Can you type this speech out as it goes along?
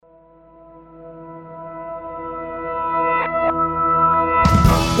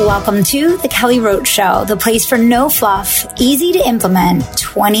Welcome to The Kelly Roach Show, the place for no fluff, easy to implement,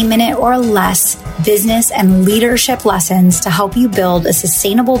 20-minute or less business and leadership lessons to help you build a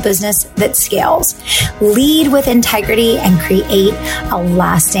sustainable business that scales. Lead with integrity and create a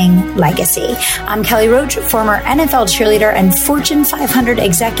lasting legacy. I'm Kelly Roach, former NFL cheerleader and Fortune 500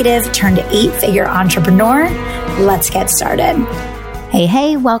 executive turned 8-figure entrepreneur. Let's get started.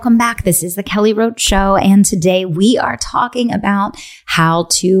 Hey, welcome back. This is The Kelly Roach Show, and today we are talking about how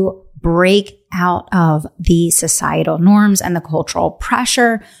to break out of the societal norms and the cultural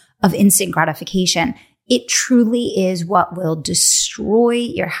pressure of instant gratification. It truly is what will destroy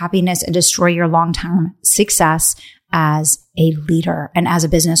your happiness and destroy your long-term success as a leader and as a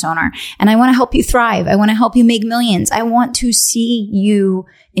business owner. And I want to help you thrive. I want to help you make millions. I want to see you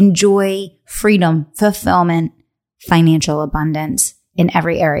enjoy freedom, fulfillment, financial abundance in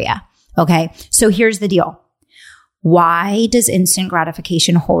every area. Okay. So here's the deal. Why does instant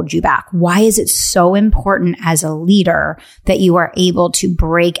gratification hold you back? Why is it so important as a leader that you are able to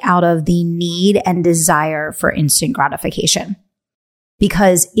break out of the need and desire for instant gratification?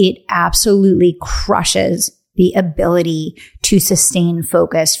 Because it absolutely crushes the ability to sustain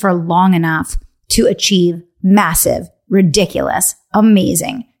focus for long enough to achieve massive, ridiculous,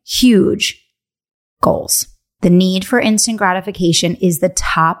 amazing, huge goals. The need for instant gratification is the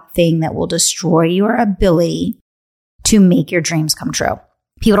top thing that will destroy your ability to make your dreams come true.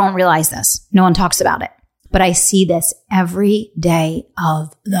 People don't realize this. No one talks about it. But I see this every day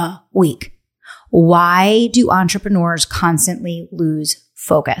of the week. Why do entrepreneurs constantly lose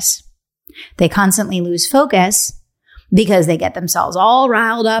focus? They constantly lose focus because they get themselves all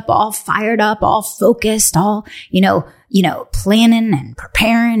riled up, all fired up, all focused, all, planning and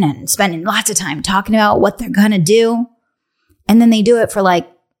preparing and spending lots of time talking about what they're going to do. And then they do it for like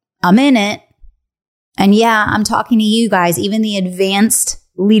a minute. And yeah, I'm talking to you guys, even the advanced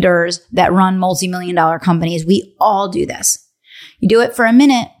leaders that run multi-million-dollar companies. We all do this. You do it for a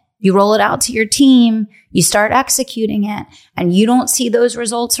minute. You roll it out to your team. You start executing it and you don't see those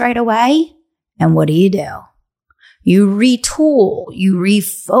results right away. And what do? You retool, you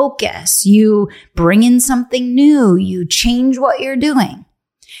refocus, you bring in something new, you change what you're doing.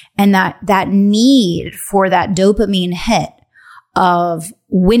 And that need for that dopamine hit of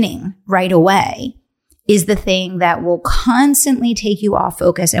winning right away is the thing that will constantly take you off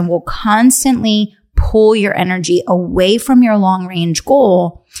focus and will constantly pull your energy away from your long-range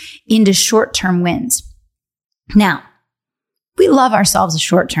goal into short-term wins. Now, we love ourselves a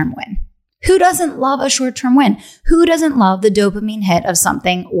short-term win. Who doesn't love a short-term win? Who doesn't love the dopamine hit of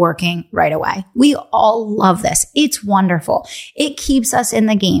something working right away? We all love this. It's wonderful. It keeps us in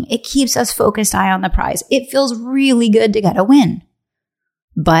the game. It keeps us focused eye on the prize. It feels really good to get a win.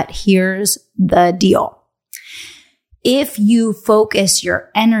 But here's the deal. If you focus your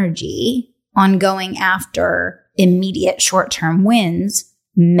energy on going after immediate short-term wins,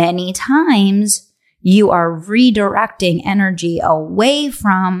 many times you are redirecting energy away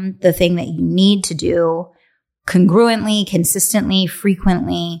from the thing that you need to do congruently, consistently,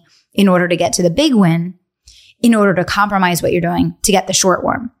 frequently in order to get to the big win, in order to compromise what you're doing to get the short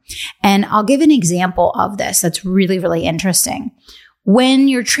one. And I'll give an example of this that's really, really interesting. When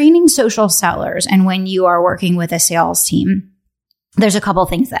you're training social sellers and when you are working with a sales team, there's a couple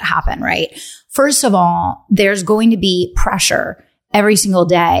things that happen, right? First of all, there's going to be pressure every single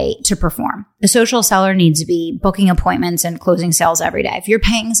day to perform. The social seller needs to be booking appointments and closing sales every day. If you're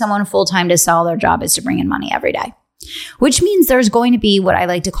paying someone full-time to sell, their job is to bring in money every day, which means there's going to be what I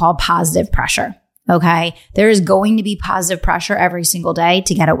like to call positive pressure. Okay. There is going to be positive pressure every single day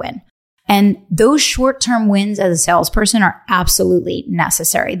to get a win. And those short-term wins as a salesperson are absolutely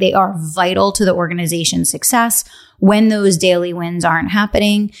necessary. They are vital to the organization's success. When those daily wins aren't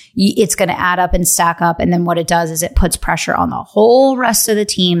happening, it's going to add up and stack up. And then what it does is it puts pressure on the whole rest of the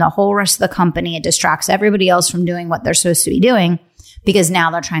team, the whole rest of the company. It distracts everybody else from doing what they're supposed to be doing because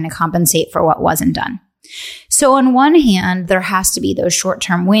now they're trying to compensate for what wasn't done. So on one hand, there has to be those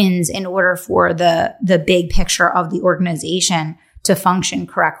short-term wins in order for the big picture of the organization to function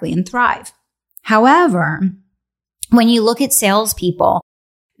correctly and thrive. However, when you look at salespeople,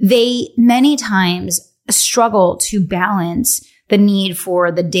 they many times struggle to balance the need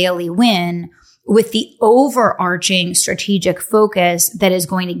for the daily win with the overarching strategic focus that is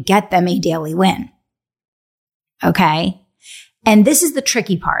going to get them a daily win. Okay. And this is the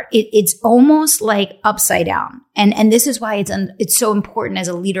tricky part. It's almost like upside down. And this is why it's so important as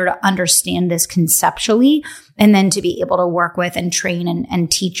a leader to understand this conceptually and then to be able to work with and train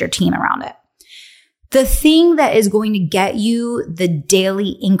and teach your team around it. The thing that is going to get you the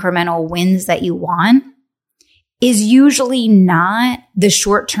daily incremental wins that you want is usually not the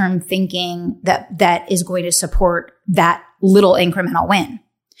short-term thinking that is going to support that little incremental win.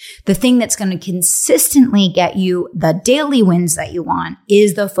 The thing that's going to consistently get you the daily wins that you want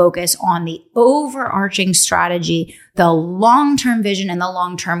is the focus on the overarching strategy, the long-term vision and the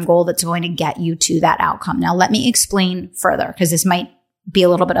long-term goal that's going to get you to that outcome. Now, let me explain further because this might be a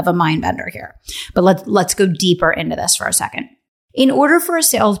little bit of a mind bender here, but let's go deeper into this for a second. In order for a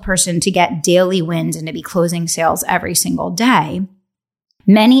salesperson to get daily wins and to be closing sales every single day,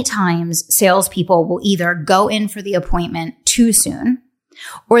 many times salespeople will either go in for the appointment too soon,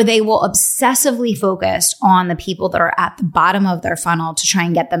 or they will obsessively focus on the people that are at the bottom of their funnel to try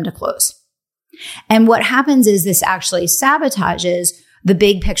and get them to close. And what happens is this actually sabotages the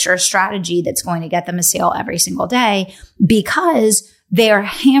big picture strategy that's going to get them a sale every single day, because they are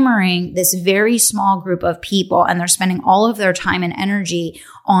hammering this very small group of people and they're spending all of their time and energy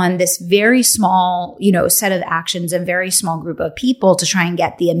on this very small, set of actions and very small group of people to try and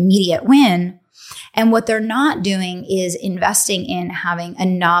get the immediate win. And what they're not doing is investing in having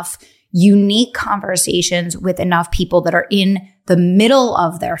enough unique conversations with enough people that are in the middle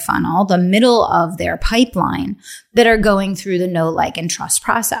of their funnel, the middle of their pipeline, that are going through the know, like, and trust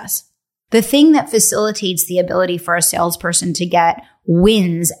process. The thing that facilitates the ability for a salesperson to get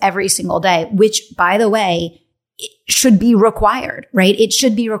wins every single day, which, by the way, it should be required, right? It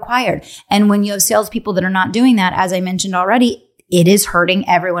should be required. And when you have salespeople that are not doing that, as I mentioned already, it is hurting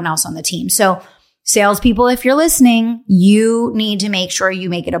everyone else on the team. So salespeople, if you're listening, you need to make sure you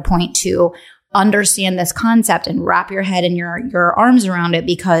make it a point to understand this concept and wrap your head and your arms around it,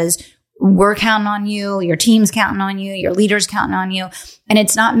 because we're counting on you, your team's counting on you, your leader's counting on you. And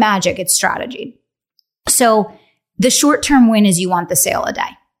it's not magic, it's strategy. So the short-term win is you want the sale a day.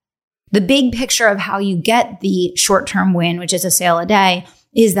 The big picture of how you get the short-term win, which is a sale a day,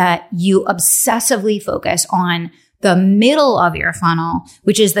 is that you obsessively focus on the middle of your funnel,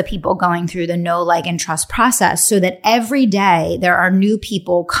 which is the people going through the know, like, and trust process, so that every day there are new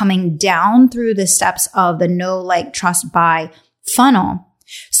people coming down through the steps of the know, like, trust, buy funnel,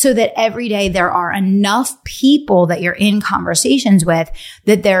 so that every day there are enough people that you're in conversations with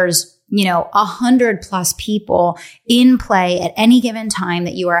that there's 100+ people in play at any given time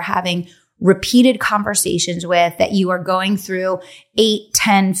that you are having repeated conversations with, that you are going through 8,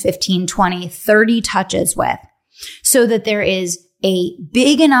 10, 15, 20, 30 touches with, so that there is a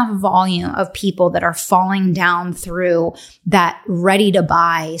big enough volume of people that are falling down through that ready to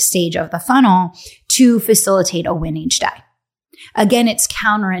buy stage of the funnel to facilitate a win each day. Again, it's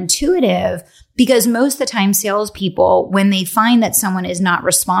counterintuitive, because most of the time salespeople, when they find that someone is not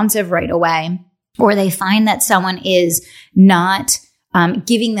responsive right away, or they find that someone is not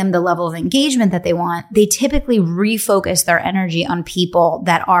giving them the level of engagement that they want, they typically refocus their energy on people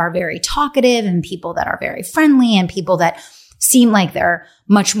that are very talkative and people that are very friendly and people that seem like they're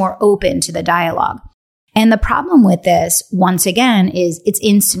much more open to the dialogue. And the problem with this, once again, is it's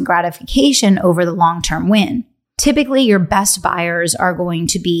instant gratification over the long-term win. Typically, your best buyers are going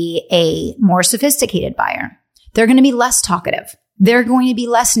to be a more sophisticated buyer. They're going to be less talkative. They're going to be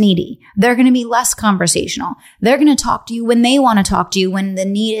less needy. They're going to be less conversational. They're going to talk to you when they want to talk to you, when the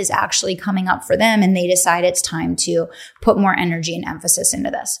need is actually coming up for them and they decide it's time to put more energy and emphasis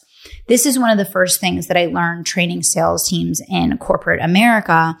into this. This is one of the first things that I learned training sales teams in corporate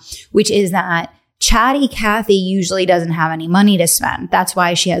America, which is that chatty Kathy usually doesn't have any money to spend. That's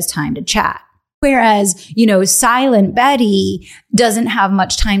why she has time to chat. Whereas, silent Betty doesn't have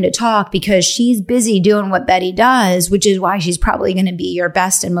much time to talk because she's busy doing what Betty does, which is why she's probably going to be your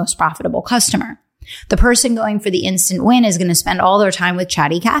best and most profitable customer. The person going for the instant win is going to spend all their time with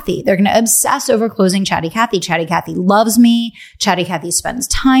Chatty Kathy. They're going to obsess over closing Chatty Kathy. Chatty Kathy loves me. Chatty Kathy spends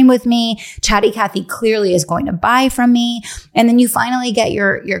time with me. Chatty Kathy clearly is going to buy from me. And then you finally get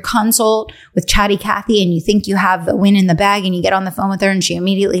your consult with Chatty Kathy and you think you have the win in the bag, and you get on the phone with her and she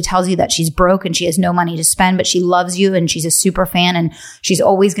immediately tells you that she's broke and she has no money to spend, but she loves you and she's a super fan and she's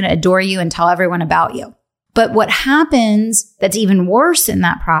always going to adore you and tell everyone about you. But what happens that's even worse in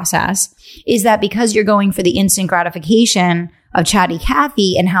that process is that because you're going for the instant gratification of Chatty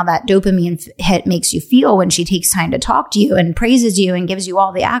Kathy and how that dopamine hit makes you feel when she takes time to talk to you and praises you and gives you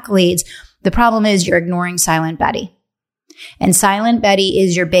all the accolades, the problem is you're ignoring Silent Betty. And Silent Betty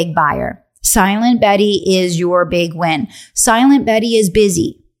is your big buyer. Silent Betty is your big win. Silent Betty is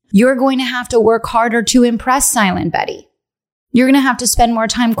busy. You're going to have to work harder to impress Silent Betty. You're going to have to spend more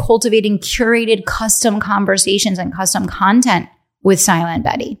time cultivating curated custom conversations and custom content with Silent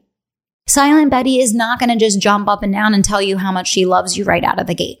Betty. Silent Betty is not going to just jump up and down and tell you how much she loves you right out of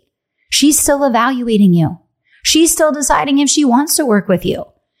the gate. She's still evaluating you. She's still deciding if she wants to work with you.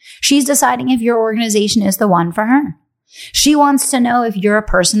 She's deciding if your organization is the one for her. She wants to know if you're a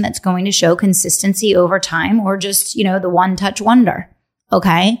person that's going to show consistency over time or just, the one-touch wonder.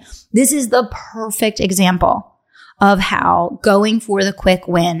 Okay? This is the perfect example of how going for the quick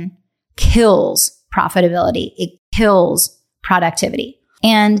win kills profitability. It kills productivity.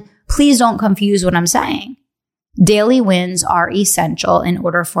 And please don't confuse what I'm saying. Daily wins are essential in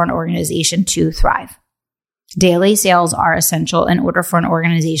order for an organization to thrive. Daily sales are essential in order for an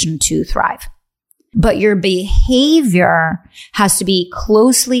organization to thrive. But your behavior has to be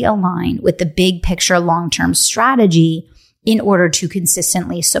closely aligned with the big picture long-term strategy in order to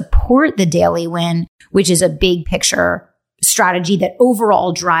consistently support the daily win, which is a big picture strategy that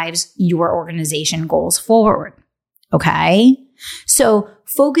overall drives your organization goals forward. Okay? So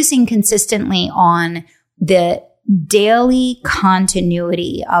focusing consistently on the daily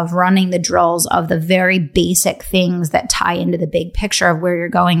continuity of running the drills of the very basic things that tie into the big picture of where you're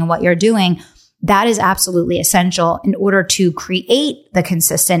going and what you're doing, that is absolutely essential in order to create the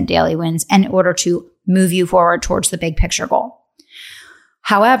consistent daily wins and in order to move you forward towards the big picture goal.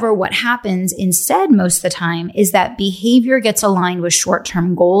 However, what happens instead most of the time is that behavior gets aligned with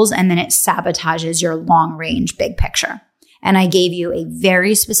short-term goals and then it sabotages your long-range big picture. And I gave you a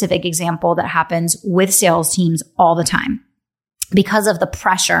very specific example that happens with sales teams all the time. Because of the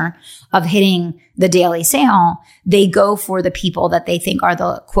pressure of hitting the daily sale, they go for the people that they think are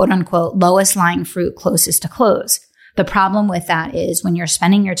the quote unquote lowest lying fruit closest to close. The problem with that is when you're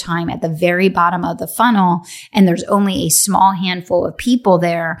spending your time at the very bottom of the funnel and there's only a small handful of people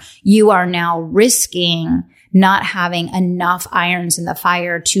there, you are now risking not having enough irons in the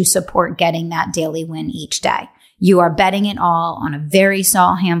fire to support getting that daily win each day. You are betting it all on a very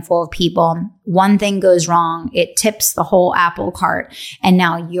small handful of people. One thing goes wrong, it tips the whole apple cart, and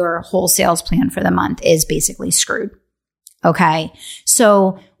now your whole sales plan for the month is basically screwed. Okay?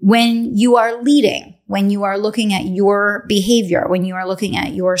 So when you are leading, when you are looking at your behavior, when you are looking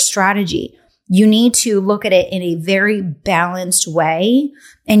at your strategy, you need to look at it in a very balanced way,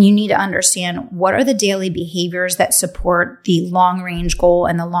 and you need to understand what are the daily behaviors that support the long-range goal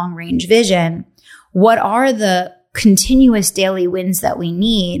and the long-range vision. What are the continuous daily wins that we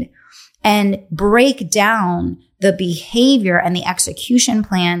need, and break down the behavior and the execution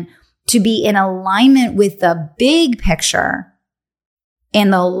plan to be in alignment with the big picture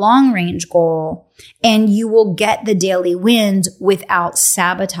and the long range goal, and you will get the daily wins without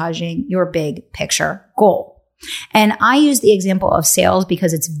sabotaging your big picture goal. And I use the example of sales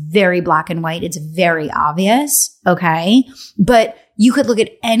because it's very black and white. It's very obvious. Okay. But you could look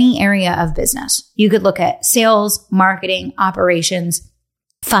at any area of business. You could look at sales, marketing, operations,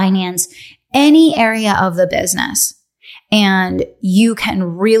 finance, any area of the business. And you can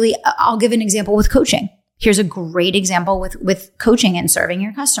really, I'll give an example with coaching. Here's a great example with coaching and serving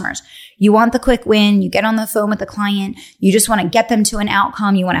your customers. You want the quick win. You get on the phone with the client. You just want to get them to an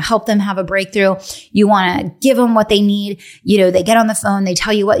outcome. You want to help them have a breakthrough. You want to give them what they need. They get on the phone. They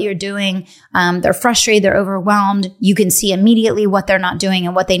tell you what you're doing. They're frustrated. They're overwhelmed. You can see immediately what they're not doing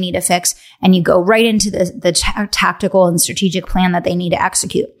and what they need to fix. And you go right into the tactical and strategic plan that they need to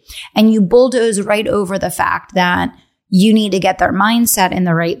execute. And you bulldoze right over the fact that you need to get their mindset in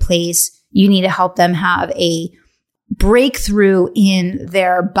the right place. You need to help them have a breakthrough in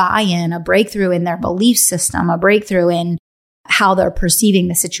their buy-in, a breakthrough in their belief system, a breakthrough in how they're perceiving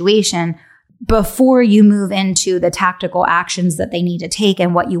the situation before you move into the tactical actions that they need to take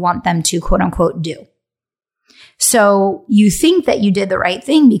and what you want them to quote unquote do. So you think that you did the right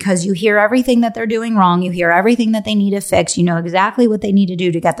thing because you hear everything that they're doing wrong. You hear everything that they need to fix. You know exactly what they need to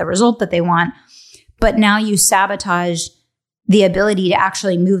do to get the result that they want. But now you sabotage the ability to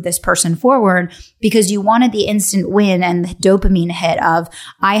actually move this person forward because you wanted the instant win and the dopamine hit of,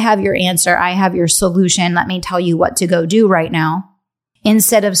 I have your answer. I have your solution. Let me tell you what to go do right now.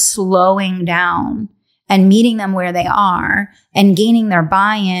 Instead of slowing down and meeting them where they are and gaining their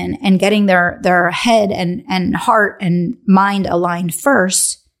buy-in and getting their head and heart and mind aligned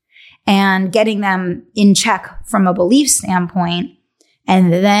first and getting them in check from a belief standpoint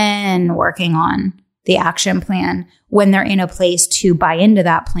and then working on the action plan when they're in a place to buy into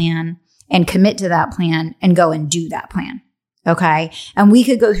that plan and commit to that plan and go and do that plan. Okay. And we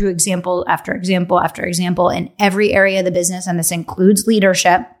could go through example after example after example in every area of the business. And this includes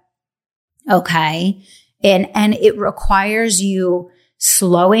leadership. Okay. And it requires you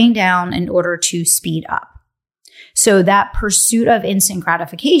slowing down in order to speed up. So that pursuit of instant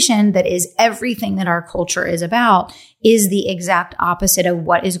gratification that is everything that our culture is about is the exact opposite of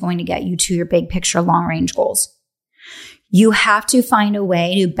what is going to get you to your big picture long range goals. You have to find a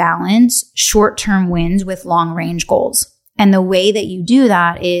way to balance short-term wins with long range goals. And the way that you do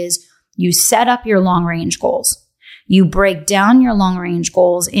that is you set up your long-range goals. You break down your long-range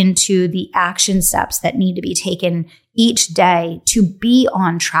goals into the action steps that need to be taken each day to be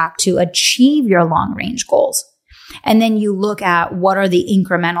on track to achieve your long-range goals. And then you look at what are the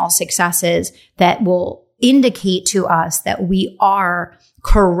incremental successes that will indicate to us that we are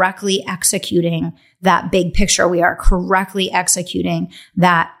correctly executing that big picture. We are correctly executing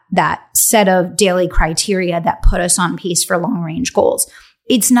that set of daily criteria that put us on pace for long-range goals.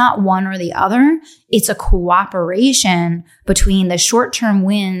 It's not one or the other. It's a cooperation between the short-term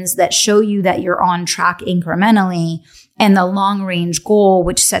wins that show you that you're on track incrementally and the long-range goal,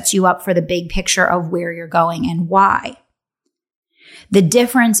 which sets you up for the big picture of where you're going and why. The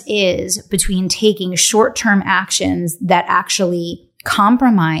difference is between taking short-term actions that actually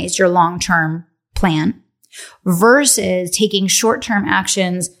compromise your long-term plan versus taking short-term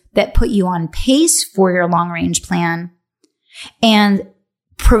actions that put you on pace for your long-range plan and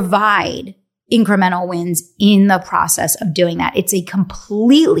provide incremental wins in the process of doing that. It's a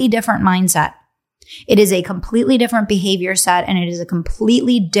completely different mindset. It is a completely different behavior set, and it is a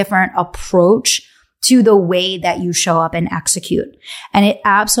completely different approach to the way that you show up and execute. And it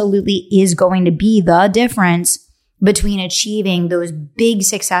absolutely is going to be the difference between achieving those big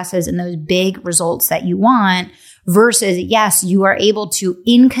successes and those big results that you want versus, yes, you are able to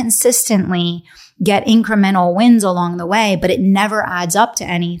inconsistently get incremental wins along the way, but it never adds up to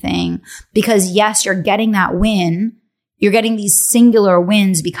anything because, yes, you're getting that win. You're getting these singular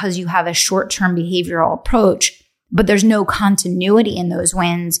wins because you have a short-term behavioral approach, but there's no continuity in those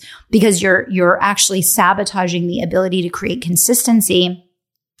wins because you're actually sabotaging the ability to create consistency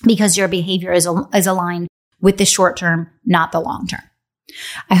because your behavior is aligned with the short term, not the long term.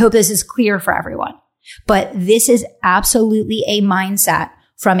 I hope this is clear for everyone, but this is absolutely a mindset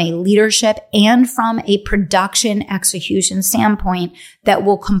from a leadership and from a production execution standpoint that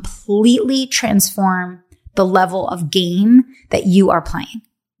will completely transform the level of game that you are playing.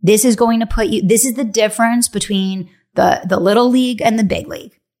 This is going to put you, this is the difference between the little league and the big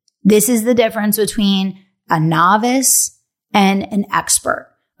league. This is the difference between a novice and an expert.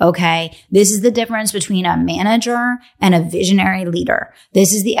 Okay. This is the difference between a manager and a visionary leader.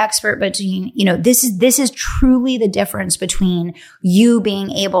 This is the expert between, this is truly the difference between you being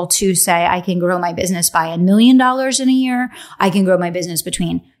able to say, I can grow my business by $1 million in a year. I can grow my business by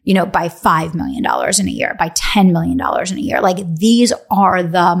 $5 million in a year, by $10 million in a year. Like these are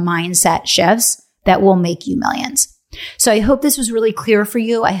the mindset shifts that will make you millions. So I hope this was really clear for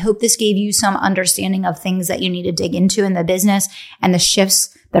you. I hope this gave you some understanding of things that you need to dig into in the business and the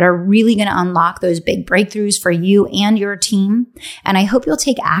shifts that are really going to unlock those big breakthroughs for you and your team. And I hope you'll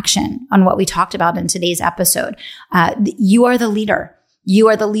take action on what we talked about in today's episode. You are the leader. You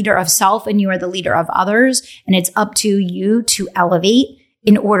are the leader of self and you are the leader of others. And it's up to you to elevate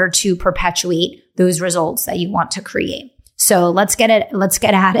in order to perpetuate those results that you want to create. So let's get at it.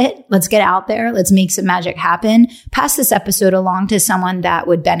 Let's get out there. Let's make some magic happen. Pass this episode along to someone that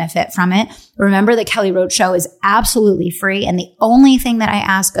would benefit from it. Remember, the Kelly Roach Show is absolutely free. And the only thing that I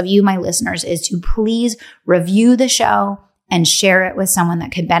ask of you, my listeners, is to please review the show and share it with someone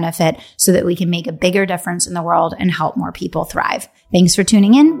that could benefit so that we can make a bigger difference in the world and help more people thrive. Thanks for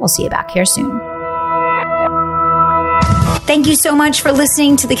tuning in. We'll see you back here soon. Thank you so much for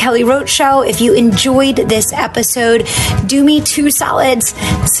listening to The Kelly Roach Show. If you enjoyed this episode, do me 2 solids.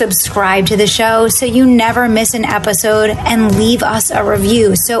 Subscribe to the show so you never miss an episode and leave us a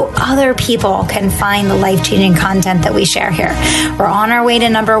review so other people can find the life-changing content that we share here. We're on our way to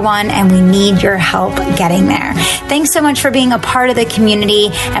number 1 and we need your help getting there. Thanks so much for being a part of the community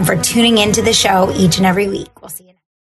and for tuning into the show each and every week. We'll see you.